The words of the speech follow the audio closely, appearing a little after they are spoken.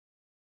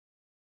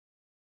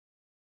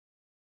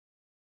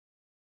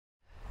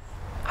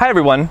Hi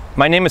everyone,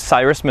 my name is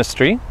Cyrus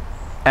Mistry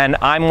and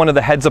I'm one of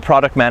the heads of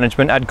product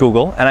management at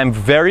Google, and I'm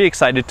very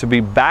excited to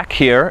be back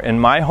here in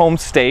my home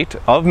state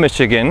of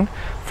Michigan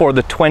for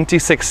the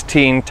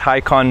 2016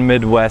 TiECon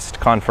Midwest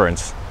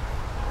conference.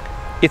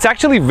 It's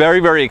actually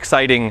very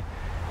exciting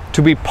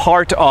to be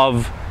part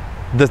of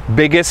the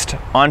biggest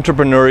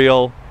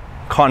entrepreneurial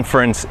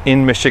conference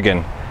in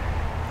Michigan.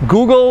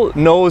 Google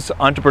knows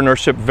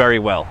entrepreneurship very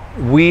well.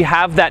 We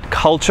have that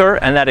culture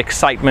and that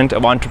excitement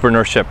of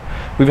entrepreneurship.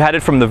 We've had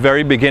it from the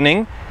very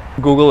beginning.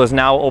 Google is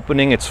now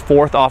opening its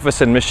 4th office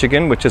in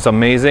Michigan, which is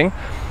amazing.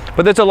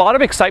 But there's a lot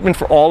of excitement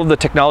for all of the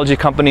technology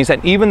companies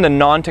and even the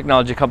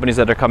non-technology companies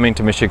that are coming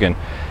to Michigan.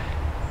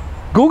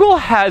 Google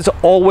has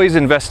always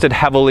invested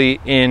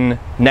heavily in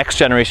next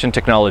generation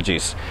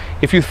technologies.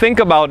 If you think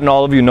about, and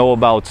all of you know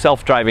about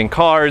self-driving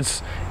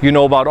cars, you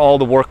know about all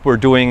the work we're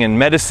doing in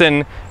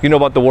medicine, you know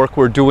about the work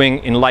we're doing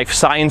in life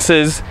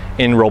sciences,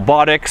 in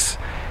robotics,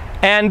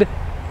 and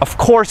of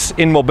course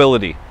in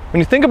mobility. When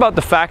you think about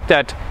the fact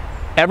that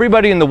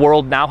everybody in the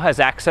world now has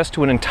access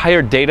to an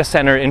entire data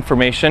center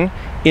information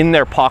in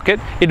their pocket,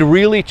 it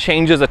really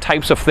changes the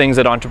types of things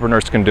that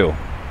entrepreneurs can do.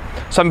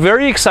 So I'm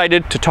very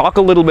excited to talk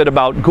a little bit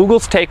about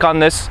Google's take on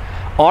this,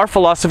 our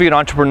philosophy in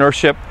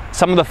entrepreneurship,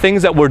 some of the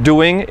things that we're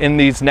doing in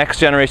these next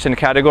generation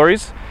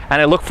categories,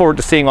 and I look forward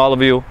to seeing all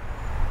of you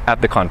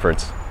at the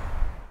conference.